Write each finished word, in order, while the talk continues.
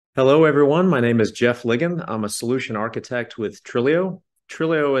Hello, everyone. My name is Jeff Ligon. I'm a solution architect with Trilio.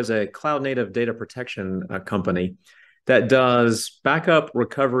 Trilio is a cloud-native data protection company that does backup,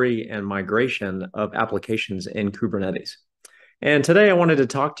 recovery, and migration of applications in Kubernetes. And today I wanted to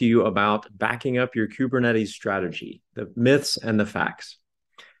talk to you about backing up your Kubernetes strategy, the myths and the facts.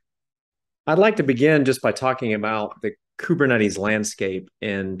 I'd like to begin just by talking about the Kubernetes landscape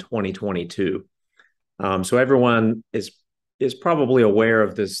in 2022. So everyone is probably aware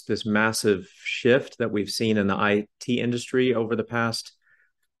of this massive shift that we've seen in the IT industry over the past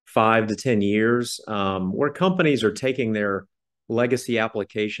 5 to 10 years, where companies are taking their legacy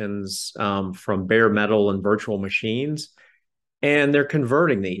applications from bare metal and virtual machines, and they're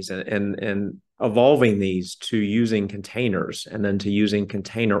converting these and evolving these to using containers and then to using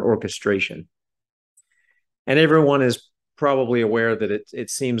container orchestration. And everyone is probably aware that it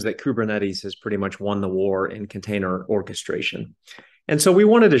seems that Kubernetes has pretty much won the war in container orchestration. And so we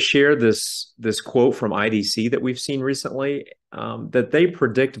wanted to share this quote from IDC that we've seen recently, that they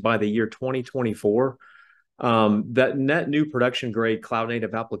predict by the year 2024 that net new production grade cloud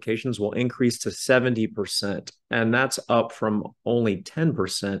native applications will increase to 70%. And that's up from only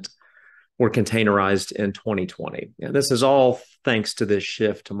 10% were containerized in 2020. And this is all thanks to this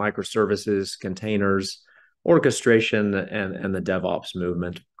shift to microservices, containers, orchestration, and the DevOps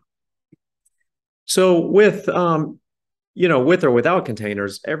movement. So with with or without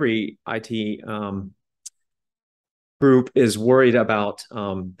containers, every IT group is worried about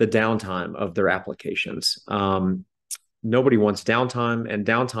the downtime of their applications. Nobody wants downtime, and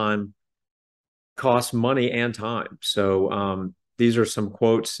downtime costs money and time. So these are some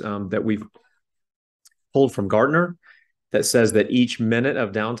quotes that we've pulled from Gartner that says that each minute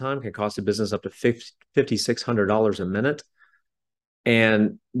of downtime can cost a business up to $5,600 a minute.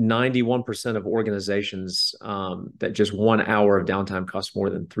 And 91% of organizations that just 1 hour of downtime costs more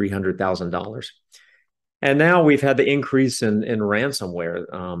than $300,000. And now we've had the increase in ransomware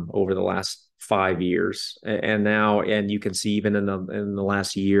over the last 5 years. And you can see even in the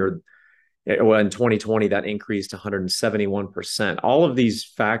last year, well, in 2020, that increased 171%. All of these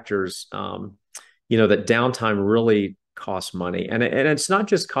factors, that downtime really costs money, and it's not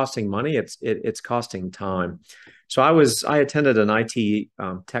just costing money; it's costing time. So I attended an IT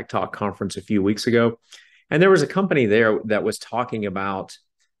Tech Talk conference a few weeks ago, and there was a company there that was talking about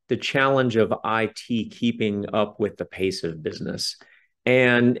the challenge of IT keeping up with the pace of business.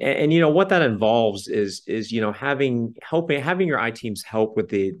 And what that involves is having your IT teams help with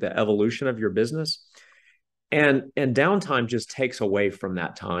the evolution of your business, and downtime just takes away from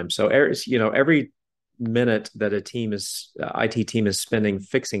that time. So every minute that IT team is spending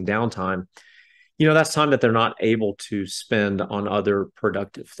fixing downtime, that's time that they're not able to spend on other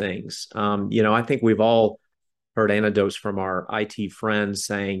productive things. I think we've all heard anecdotes from our IT friends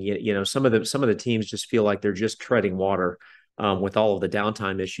saying, some of the teams just feel like they're just treading water with all of the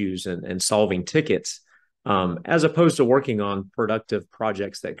downtime issues and solving tickets, as opposed to working on productive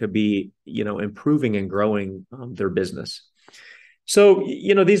projects that could be, improving and growing their business. So,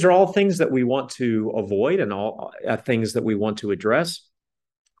 these are all things that we want to avoid and all things that we want to address.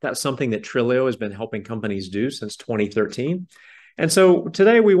 That's something that Trilio has been helping companies do since 2013. And so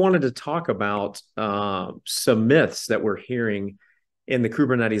today we wanted to talk about some myths that we're hearing in the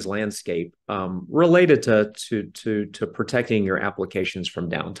Kubernetes landscape related to protecting your applications from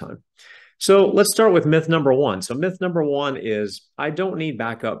downtime. So let's start with myth number one. So myth number one is I don't need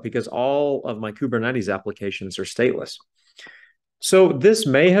backup because all of my Kubernetes applications are stateless. So this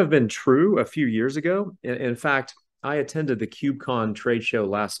may have been true a few years ago. In fact, I attended the KubeCon trade show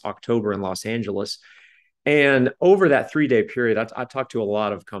last October in Los Angeles. And over that 3-day period, I talked to a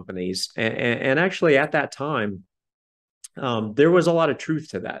lot of companies. And actually at that time, there was a lot of truth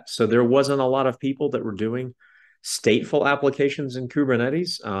to that. So there wasn't a lot of people that were doing stateful applications in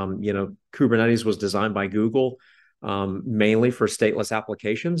Kubernetes. Kubernetes was designed by Google mainly for stateless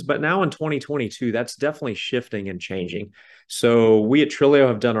applications. But now in 2022, that's definitely shifting and changing. So we at Trilio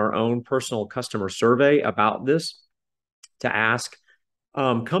have done our own personal customer survey about this to ask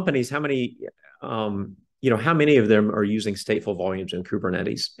companies how many of them are using stateful volumes in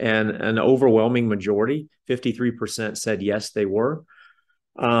Kubernetes. And an overwhelming majority, 53%, said yes, they were.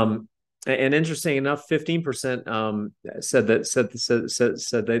 And interesting enough, 15% said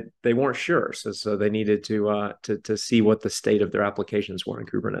that they weren't sure, so they needed to see what the state of their applications were in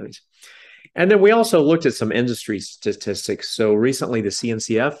Kubernetes. And then we also looked at some industry statistics. So recently, the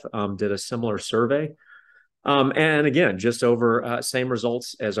CNCF did a similar survey, and again, just over same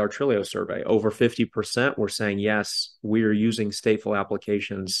results as our Trilio survey. Over 50% were saying yes, we are using stateful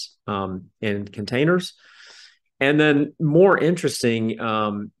applications in containers. And then more interesting,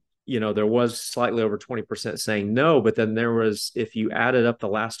 there was slightly over 20% saying no, but then there was, if you added up the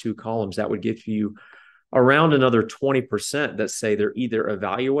last two columns, that would give you around another 20% that say they're either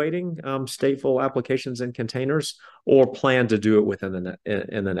evaluating stateful applications and containers or plan to do it within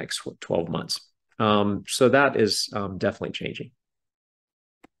in the next 12 months. So that is definitely changing.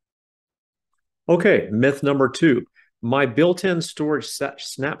 Okay, myth number 2. My built-in storage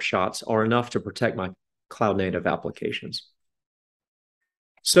snapshots are enough to protect my cloud-native applications.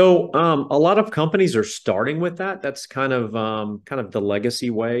 So a lot of companies are starting with that. That's kind of the legacy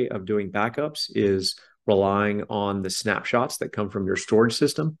way of doing backups is relying on the snapshots that come from your storage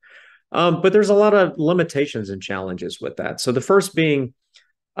system. But there's a lot of limitations and challenges with that. So the first being,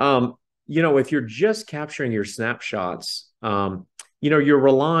 if you're just capturing your snapshots, you're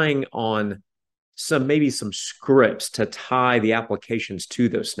relying on maybe some scripts to tie the applications to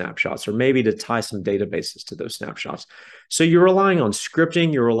those snapshots, or maybe to tie some databases to those snapshots. So you're relying on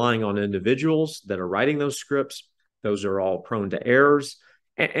scripting, you're relying on individuals that are writing those scripts. Those are all prone to errors.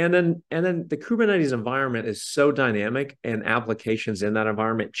 And then the Kubernetes environment is so dynamic and applications in that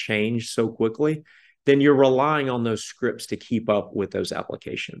environment change so quickly, then you're relying on those scripts to keep up with those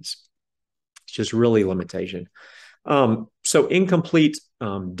applications. It's just really limitation. So incomplete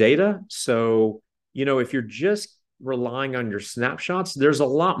data. So, if you're just relying on your snapshots, there's a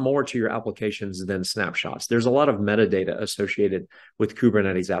lot more to your applications than snapshots. There's a lot of metadata associated with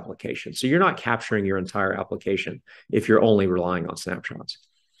Kubernetes applications. So you're not capturing your entire application if you're only relying on snapshots.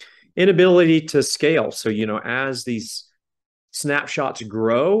 Inability to scale. So, as these snapshots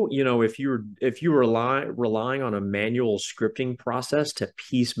grow, if you relying on a manual scripting process to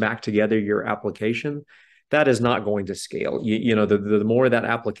piece back together your application, that is not going to scale. The more that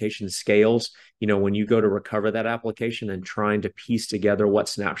application scales, when you go to recover that application and trying to piece together what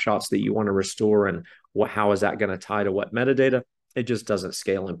snapshots that you want to restore and how is that going to tie to what metadata, it just doesn't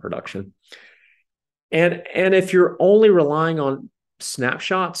scale in production. And if you're only relying on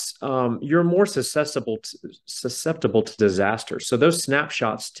snapshots, you're more susceptible to disaster. So those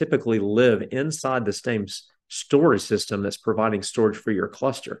snapshots typically live inside the same storage system that's providing storage for your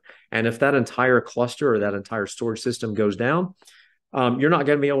cluster. And if that entire cluster or that entire storage system goes down, you're not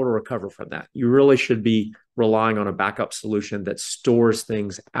going to be able to recover from that. You really should be relying on a backup solution that stores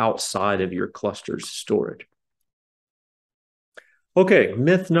things outside of your cluster's storage. Okay,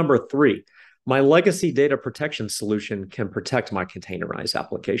 myth number 3. My legacy data protection solution can protect my containerized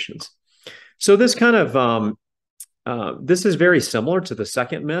applications. So this kind of, this is very similar to the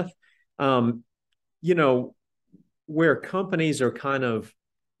second myth. Where companies are kind of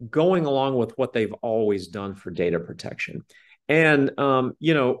going along with what they've always done for data protection. And, and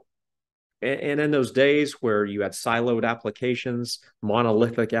in those days where you had siloed applications,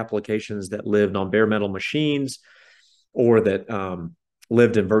 monolithic applications that lived on bare metal machines or that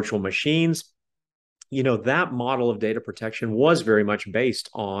lived in virtual machines, that model of data protection was very much based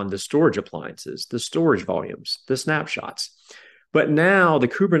on the storage appliances, the storage volumes, the snapshots. But now the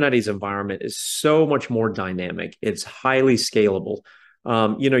Kubernetes environment is so much more dynamic. It's highly scalable.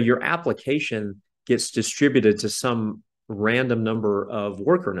 Your application gets distributed to some random number of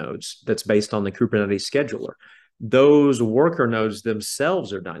worker nodes that's based on the Kubernetes scheduler. Those worker nodes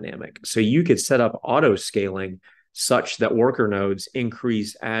themselves are dynamic. So you could set up auto scaling such that worker nodes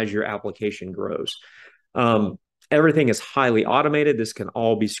increase as your application grows. Everything is highly automated. This can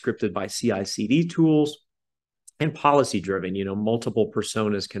all be scripted by CI/CD tools. And policy-driven, multiple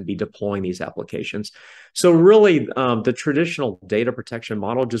personas can be deploying these applications. So really, the traditional data protection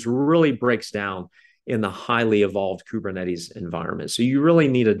model just really breaks down in the highly evolved Kubernetes environment. So you really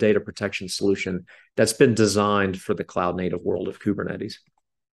need a data protection solution that's been designed for the cloud-native world of Kubernetes.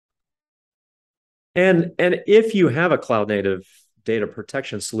 And if you have a cloud-native data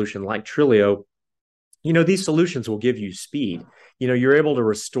protection solution like Trilio, these solutions will give you speed. You're able to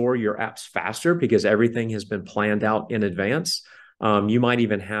restore your apps faster because everything has been planned out in advance. You might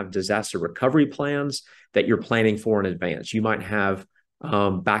even have disaster recovery plans that you're planning for in advance. You might have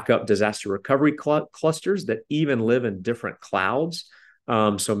backup disaster recovery clusters that even live in different clouds.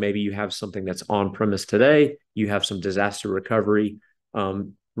 So maybe you have something that's on-premise today, you have some disaster recovery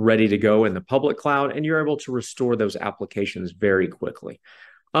ready to go in the public cloud, and you're able to restore those applications very quickly.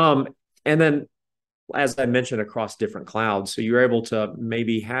 And then, as I mentioned, across different clouds. So you're able to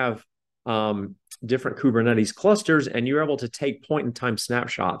maybe have different Kubernetes clusters, and you're able to take point-in-time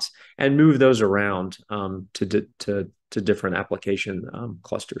snapshots and move those around to different application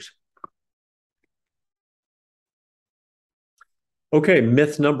clusters. Okay,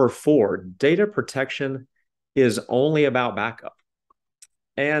 myth number 4, data protection is only about backup.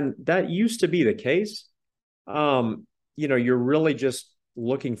 And that used to be the case. You're really just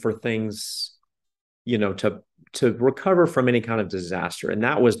looking for things, to recover from any kind of disaster. And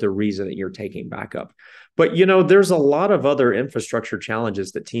that was the reason that you're taking backup. But there's a lot of other infrastructure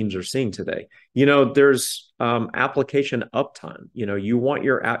challenges that teams are seeing today. There's application uptime. You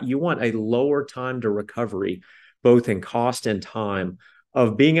want a lower time to recovery, both in cost and time,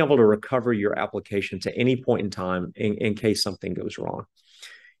 of being able to recover your application to any point in time in case something goes wrong.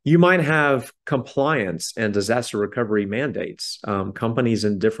 You might have compliance and disaster recovery mandates. Companies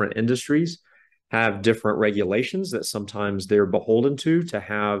in different industries have different regulations that sometimes they're beholden to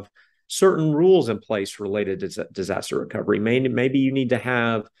have certain rules in place related to disaster recovery. Maybe you need to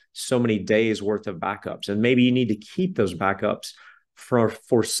have so many days worth of backups, and maybe you need to keep those backups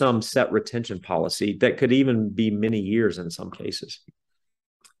for some set retention policy that could even be many years in some cases.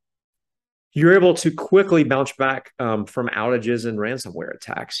 You're able to quickly bounce back from outages and ransomware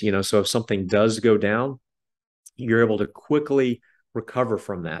attacks. So if something does go down, you're able to quickly recover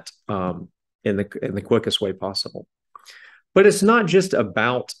from that in the quickest way possible. But it's not just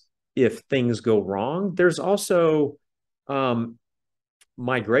about if things go wrong. There's also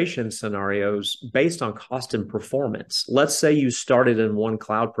migration scenarios based on cost and performance. Let's say you started in one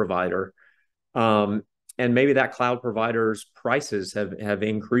cloud provider, and maybe that cloud provider's prices have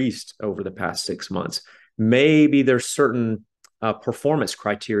increased over the past 6 months. Maybe there's certain performance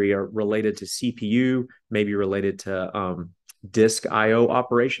criteria related to CPU, maybe related to disk I/O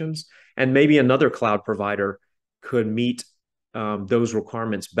operations, and maybe another cloud provider could meet those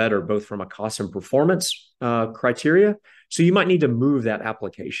requirements better, both from a cost and performance criteria. So you might need to move that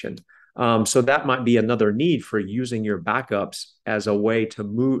application. So that might be another need for using your backups as a way to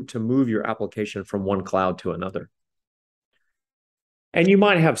move your application from one cloud to another. And you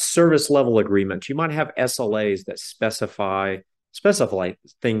might have service level agreements. You might have SLAs that specify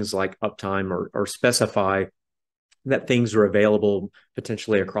things like uptime, or specify that things are available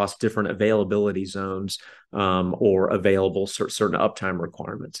potentially across different availability zones, or available certain uptime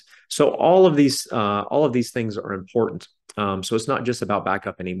requirements. So all of these things are important. So it's not just about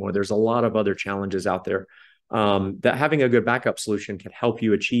backup anymore. There's a lot of other challenges out there that having a good backup solution can help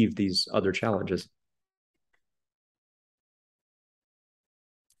you achieve these other challenges.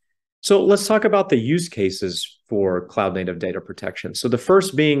 So let's talk about the use cases for cloud native data protection. So the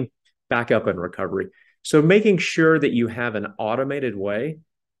first being backup and recovery. So making sure that you have an automated way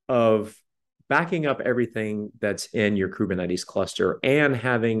of backing up everything that's in your Kubernetes cluster and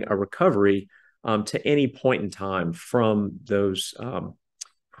having a recovery to any point in time from those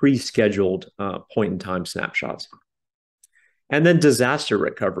pre-scheduled point in time snapshots. And then disaster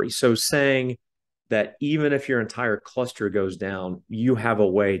recovery. So saying that even if your entire cluster goes down, you have a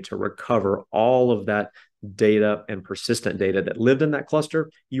way to recover all of that data and persistent data that lived in that cluster.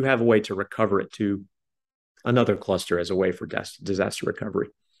 You have a way to recover it to another cluster as a way for disaster recovery.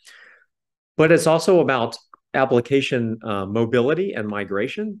 But it's also about application mobility and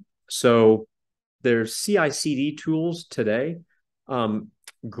migration. So there's CI/CD tools today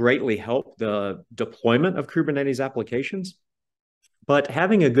greatly help the deployment of Kubernetes applications. But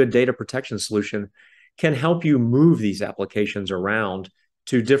having a good data protection solution can help you move these applications around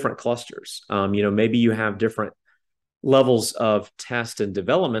to different clusters. Maybe you have different levels of test and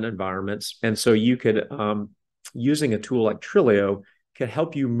development environments. And so you could, using a tool like Trilio, could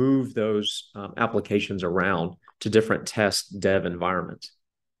help you move those applications around to different test dev environments.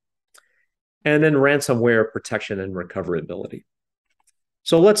 And then ransomware protection and recoverability.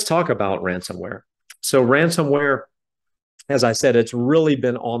 So let's talk about ransomware. So ransomware, as I said, it's really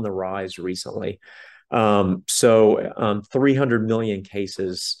been on the rise recently. 300 million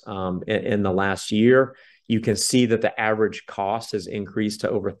cases in the last year. You can see that the average cost has increased to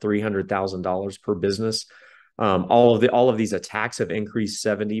over $300,000 per business. All of these attacks have increased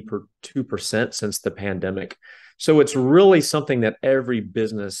 72% since the pandemic. So it's really something that every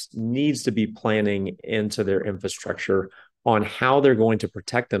business needs to be planning into their infrastructure on how they're going to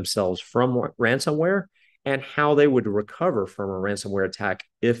protect themselves from ransomware and how they would recover from a ransomware attack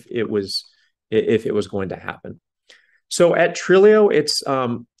if it was going to happen. So at Trilio, it's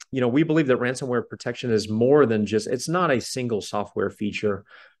we believe that ransomware protection is more than it's not a single software feature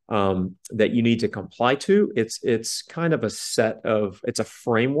that you need to comply to. It's kind of it's a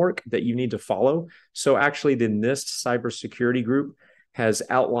framework that you need to follow. So actually the NIST cybersecurity group has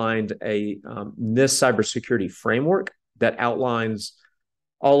outlined a NIST cybersecurity framework that outlines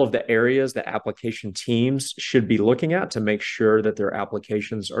all of the areas that application teams should be looking at to make sure that their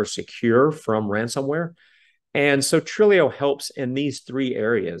applications are secure from ransomware. And so Trilio helps in these three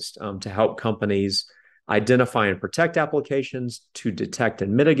areas to help companies identify and protect applications, to detect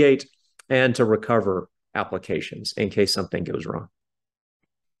and mitigate, and to recover applications in case something goes wrong.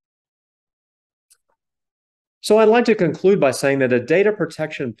 So I'd like to conclude by saying that a data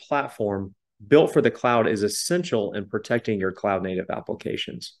protection platform built for the cloud is essential in protecting your cloud native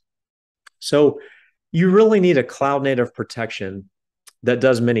applications. So you really need a cloud native protection that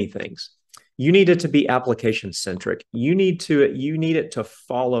does many things. You need it to be application centric. You need it to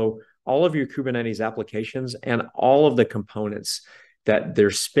follow all of your Kubernetes applications and all of the components that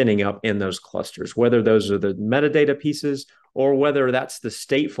they're spinning up in those clusters, whether those are the metadata pieces or whether that's the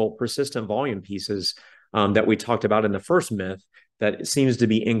stateful persistent volume pieces that we talked about in the first myth that seems to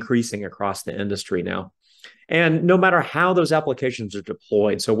be increasing across the industry now. And no matter how those applications are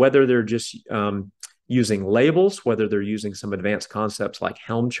deployed, so whether they're just using labels, whether they're using some advanced concepts like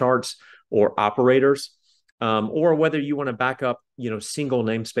Helm charts or operators, or whether you want to back up, single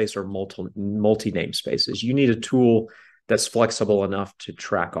namespace or multi namespaces, you need a tool that's flexible enough to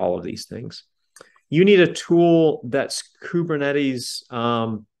track all of these things. You need a tool that's Kubernetes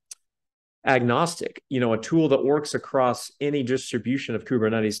agnostic, a tool that works across any distribution of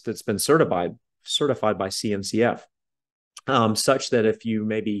Kubernetes that's been certified by CNCF, such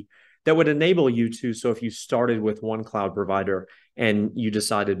that that would enable you to, so if you started with one cloud provider and you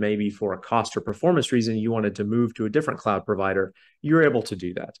decided maybe for a cost or performance reason you wanted to move to a different cloud provider, you're able to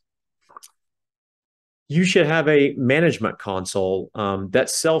do that. You should have a management console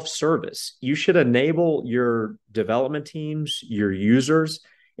that's self-service. You should enable your development teams, your users,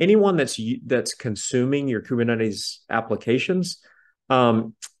 anyone that's consuming your Kubernetes applications.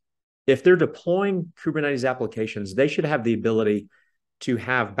 If they're deploying Kubernetes applications, they should have the ability to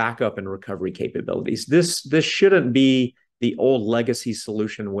have backup and recovery capabilities. This shouldn't be the old legacy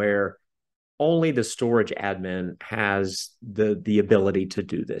solution where only the storage admin has the ability to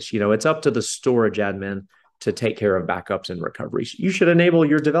do this. It's up to the storage admin to take care of backups and recoveries. You should enable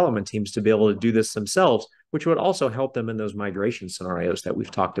your development teams to be able to do this themselves, which would also help them in those migration scenarios that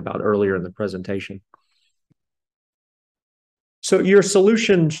we've talked about earlier in the presentation. So your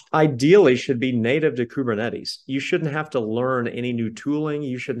solution ideally should be native to Kubernetes. You shouldn't have to learn any new tooling.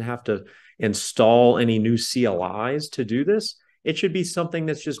 You shouldn't have to install any new CLIs to do this. It should be something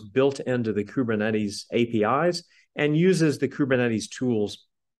that's just built into the Kubernetes APIs and uses the Kubernetes tools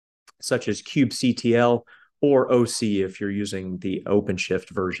such as kubectl or OC if you're using the OpenShift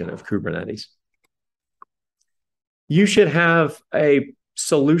version of Kubernetes. You should have a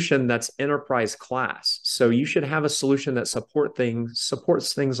solution that's enterprise class. So you should have a solution that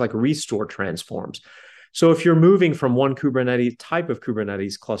supports things like restore transforms. So if you're moving from one type of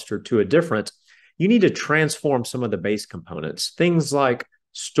Kubernetes cluster to a different, you need to transform some of the base components. Things like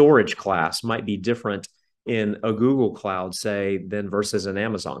storage class might be different in a Google cloud, say, than versus an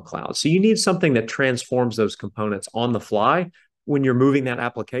Amazon cloud. So you need something that transforms those components on the fly when you're moving that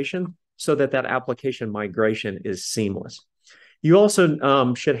application so that application migration is seamless. You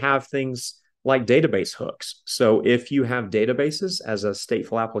also should have things like database hooks. So if you have databases as a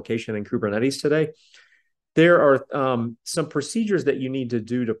stateful application in Kubernetes today, there are some procedures that you need to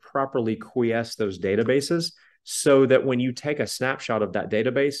do to properly quiesce those databases so that when you take a snapshot of that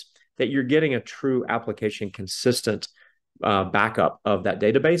database, that you're getting a true application consistent backup of that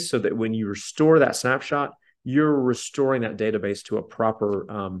database so that when you restore that snapshot, you're restoring that database to a proper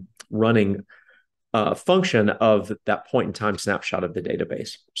running function of that point in time snapshot of the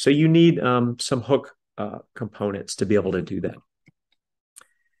database. So you need some hook components to be able to do that.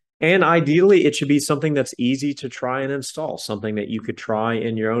 And ideally, it should be something that's easy to try and install, something that you could try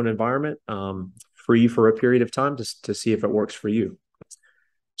in your own environment, free for a period of time to see if it works for you.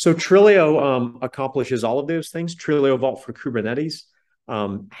 So Trilio accomplishes all of those things. Trilio Vault for Kubernetes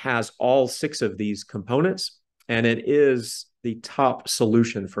has all 6 of these components, and it is the top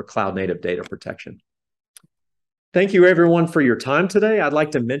solution for cloud native data protection. Thank you everyone for your time today. I'd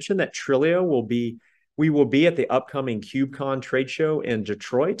like to mention that Trilio we will be at the upcoming KubeCon trade show in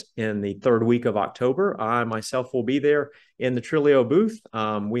Detroit in the 3rd week of October. I myself will be there in the Trilio booth.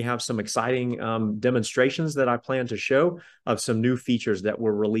 We have some exciting demonstrations that I plan to show of some new features that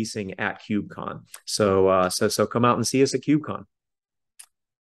we're releasing at KubeCon. So come out and see us at KubeCon.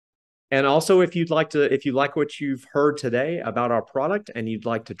 And also, if you like what you've heard today about our product and you'd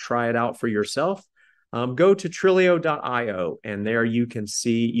like to try it out for yourself, go to Trilio.io, and there you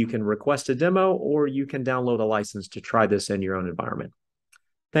can request a demo or you can download a license to try this in your own environment.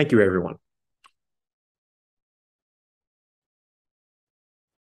 Thank you, everyone.